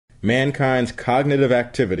mankind's cognitive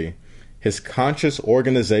activity, his conscious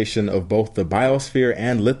organization of both the biosphere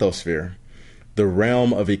and lithosphere, the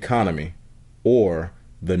realm of economy, or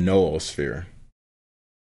the noosphere.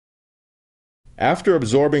 After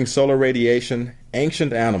absorbing solar radiation,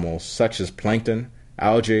 ancient animals such as plankton,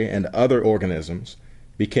 algae, and other organisms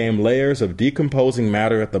became layers of decomposing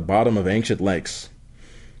matter at the bottom of ancient lakes.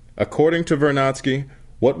 According to Vernadsky,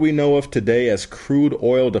 what we know of today as crude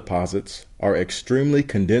oil deposits are extremely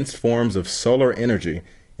condensed forms of solar energy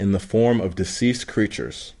in the form of deceased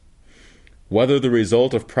creatures. Whether the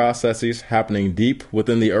result of processes happening deep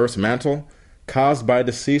within the Earth's mantle, caused by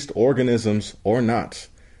deceased organisms or not,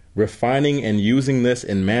 refining and using this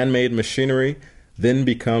in man-made machinery then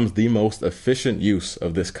becomes the most efficient use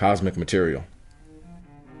of this cosmic material.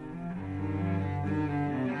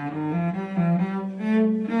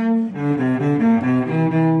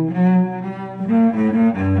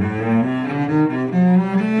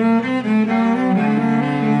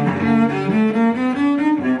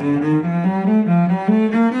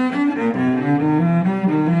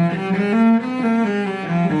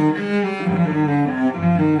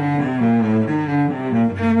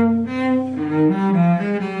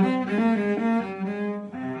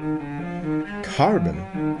 Carbon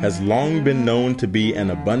has long been known to be an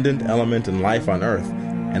abundant element in life on Earth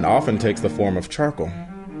and often takes the form of charcoal.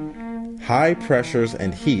 High pressures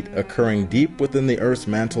and heat occurring deep within the Earth's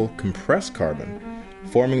mantle compress carbon,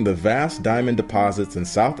 forming the vast diamond deposits in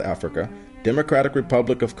South Africa, Democratic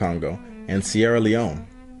Republic of Congo, and Sierra Leone.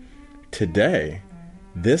 Today,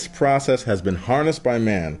 this process has been harnessed by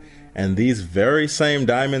man, and these very same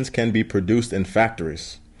diamonds can be produced in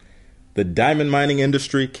factories. The diamond mining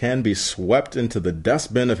industry can be swept into the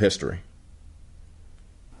dustbin of history.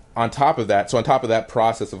 On top of that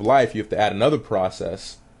process of life, you have to add another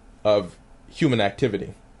process of human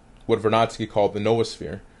activity, what Vernadsky called the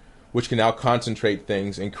noosphere, which can now concentrate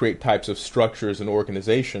things and create types of structures and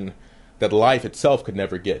organization that life itself could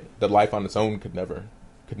never get, that life on its own could never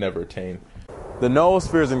attain. The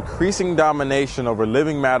noosphere's increasing domination over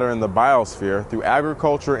living matter in the biosphere through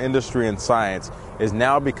agriculture, industry, and science is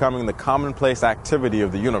now becoming the commonplace activity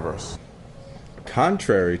of the universe.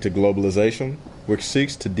 Contrary to globalization, which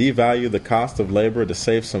seeks to devalue the cost of labor to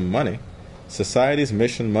save some money, society's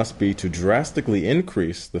mission must be to drastically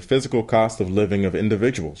increase the physical cost of living of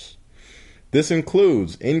individuals. This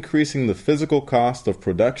includes increasing the physical cost of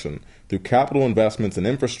production through capital investments in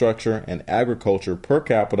infrastructure and agriculture per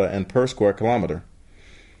capita and per square kilometer.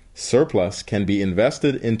 Surplus can be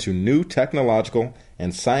invested into new technological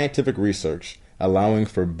and scientific research, allowing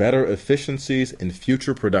for better efficiencies in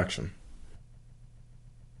future production.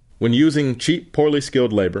 When using cheap, poorly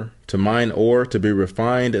skilled labor to mine ore to be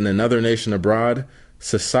refined in another nation abroad,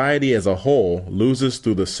 society as a whole loses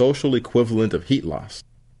through the social equivalent of heat loss.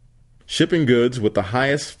 Shipping goods with the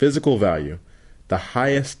highest physical value, the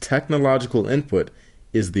highest technological input,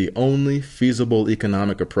 is the only feasible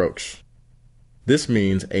economic approach. This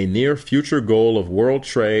means a near-future goal of world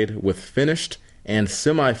trade with finished and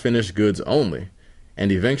semi-finished goods only,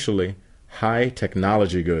 and eventually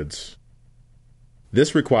high-technology goods.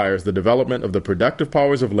 This requires the development of the productive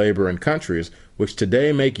powers of labor in countries which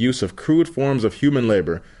today make use of crude forms of human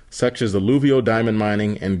labor, such as alluvial diamond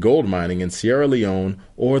mining and gold mining in Sierra Leone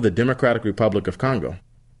or the Democratic Republic of Congo.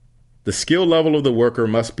 The skill level of the worker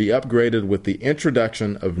must be upgraded with the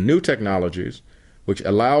introduction of new technologies, which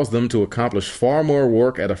allows them to accomplish far more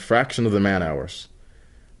work at a fraction of the man-hours.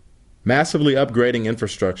 Massively upgrading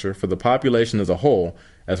infrastructure for the population as a whole,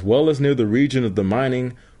 as well as near the region of the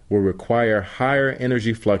mining, will require higher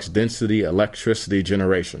energy flux density electricity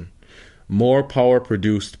generation, more power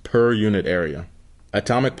produced per unit area.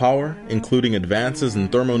 Atomic power, including advances in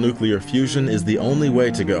thermonuclear fusion, is the only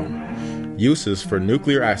way to go. Uses for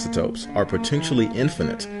nuclear isotopes are potentially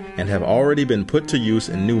infinite and have already been put to use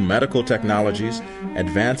in new medical technologies,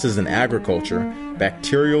 advances in agriculture,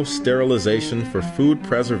 bacterial sterilization for food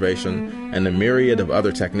preservation, and a myriad of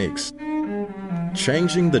other techniques.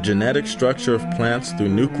 Changing the genetic structure of plants through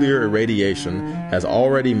nuclear irradiation has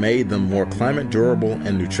already made them more climate durable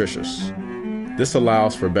and nutritious. This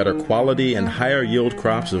allows for better quality and higher yield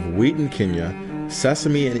crops of wheat in Kenya,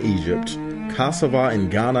 sesame in Egypt, cassava in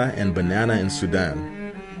Ghana, and banana in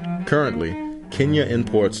Sudan. Currently, Kenya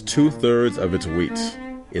imports 2/3 of its wheat,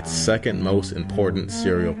 its second most important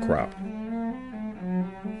cereal crop.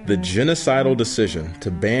 The genocidal decision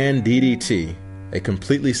to ban DDT, a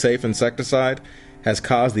completely safe insecticide, has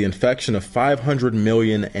caused the infection of 500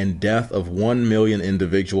 million and death of 1 million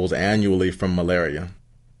individuals annually from malaria.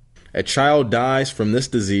 A child dies from this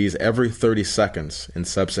disease every 30 seconds in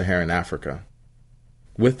sub-Saharan Africa.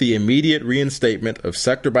 with the immediate reinstatement of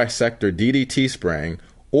sector-by-sector DDT spraying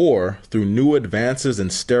or through new advances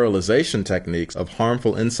in sterilization techniques of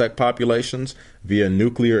harmful insect populations via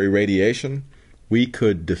nuclear irradiation, we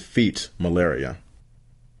could defeat malaria.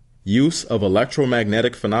 Use of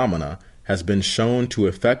electromagnetic phenomena has been shown to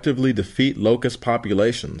effectively defeat locust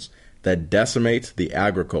populations that decimate the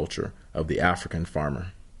agriculture of the African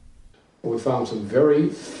farmer. We found some very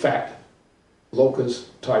fat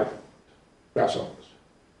locust-type grasshoppers.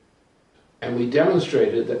 And we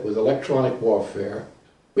demonstrated that with electronic warfare,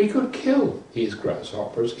 we could kill these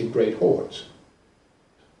grasshoppers in great hordes.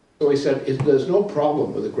 So we said, if there's no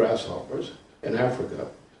problem with the grasshoppers in Africa,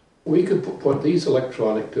 we could put these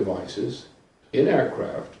electronic devices in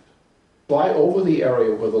aircraft, fly over the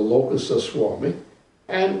area where the locusts are swarming,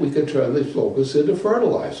 and we could turn these locusts into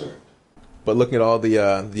fertilizer. But looking at all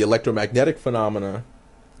the electromagnetic phenomena,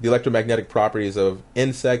 the electromagnetic properties of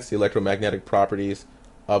insects, the electromagnetic properties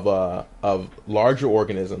of larger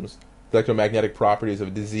organisms, the electromagnetic properties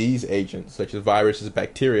of disease agents such as viruses,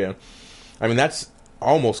 bacteria, I mean, that's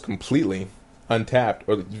almost completely untapped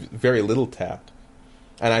or very little tapped.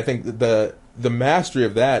 And I think the mastery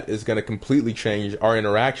of that is going to completely change our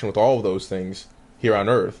interaction with all of those things here on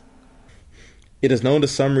Earth. It is known to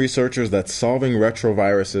some researchers that solving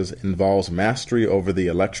retroviruses involves mastery over the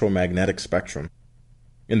electromagnetic spectrum.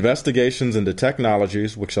 Investigations into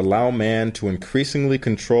technologies which allow man to increasingly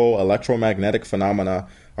control electromagnetic phenomena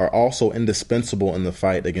are also indispensable in the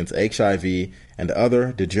fight against HIV and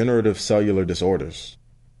other degenerative cellular disorders.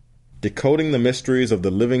 Decoding the mysteries of the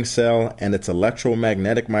living cell and its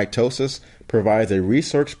electromagnetic mitosis provides a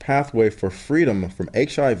research pathway for freedom from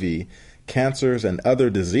HIV, cancers, and other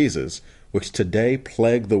diseases which today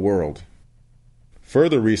plague the world.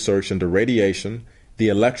 Further research into radiation, the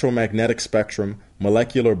electromagnetic spectrum,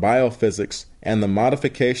 molecular biophysics, and the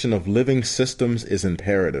modification of living systems is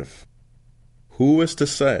imperative. Who is to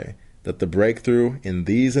say that the breakthrough in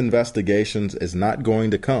these investigations is not going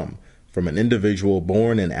to come from an individual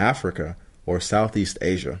born in Africa or Southeast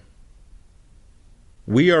Asia?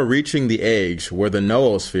 We are reaching the age where the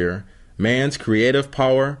noosphere, man's creative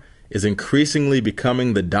power, is increasingly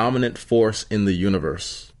becoming the dominant force in the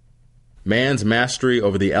universe. Man's mastery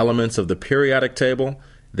over the elements of the periodic table,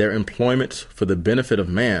 their employment for the benefit of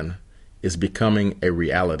man, is becoming a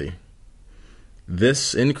reality.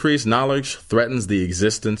 This increased knowledge threatens the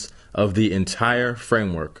existence of the entire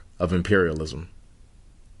framework of imperialism.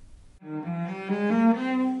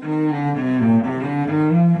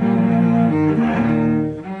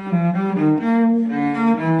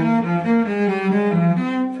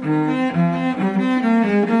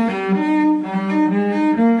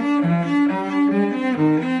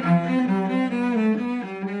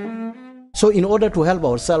 So in order to help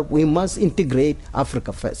ourselves, we must integrate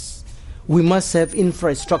Africa first. We must have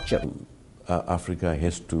infrastructure. Africa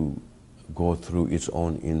has to go through its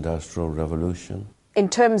own industrial revolution. In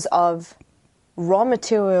terms of raw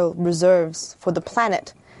material reserves for the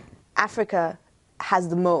planet, Africa has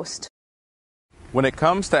the most. When it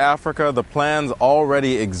comes to Africa, the plans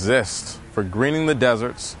already exist for greening the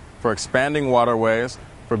deserts, for expanding waterways,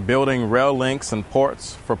 for building rail links and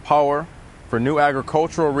ports, for power, for new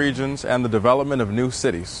agricultural regions, and the development of new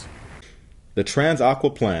cities. The Trans-Aqua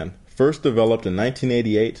Plan, first developed in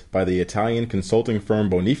 1988 by the Italian consulting firm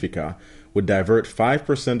Bonifica, would divert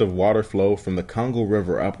 5% of water flow from the Congo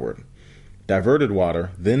River upward. Diverted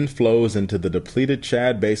water then flows into the depleted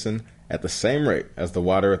Chad Basin at the same rate as the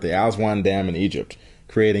water at the Aswan Dam in Egypt,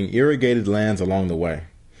 creating irrigated lands along the way.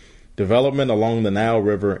 Development along the Nile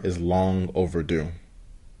River is long overdue.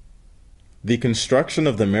 The construction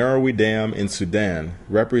of the Merowe Dam in Sudan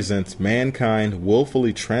represents mankind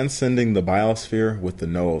willfully transcending the biosphere with the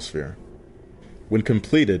noosphere. When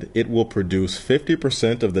completed, it will produce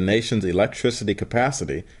 50% of the nation's electricity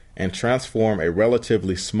capacity and transform a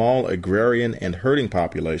relatively small agrarian and herding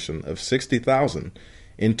population of 60,000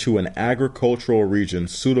 into an agricultural region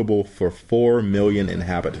suitable for 4 million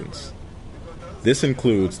inhabitants. This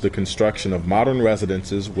includes the construction of modern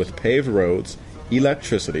residences with paved roads,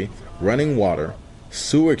 electricity, running water,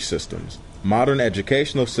 sewage systems, modern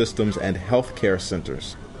educational systems, and health care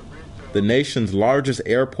centers. The nation's largest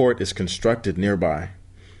airport is constructed nearby.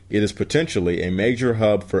 It is potentially a major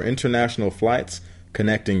hub for international flights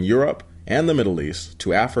connecting Europe and the Middle East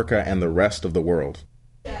to Africa and the rest of the world.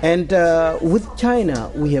 And with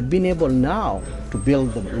China, we have been able now to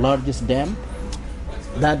build the largest dam.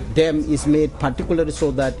 That dam is made particularly so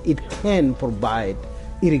that it can provide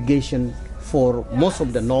irrigation for most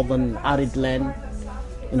of the northern arid land.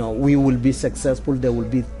 You know, we will be successful. There will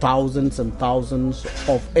be thousands and thousands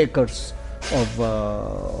of acres of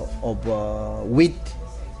wheat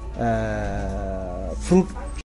fruit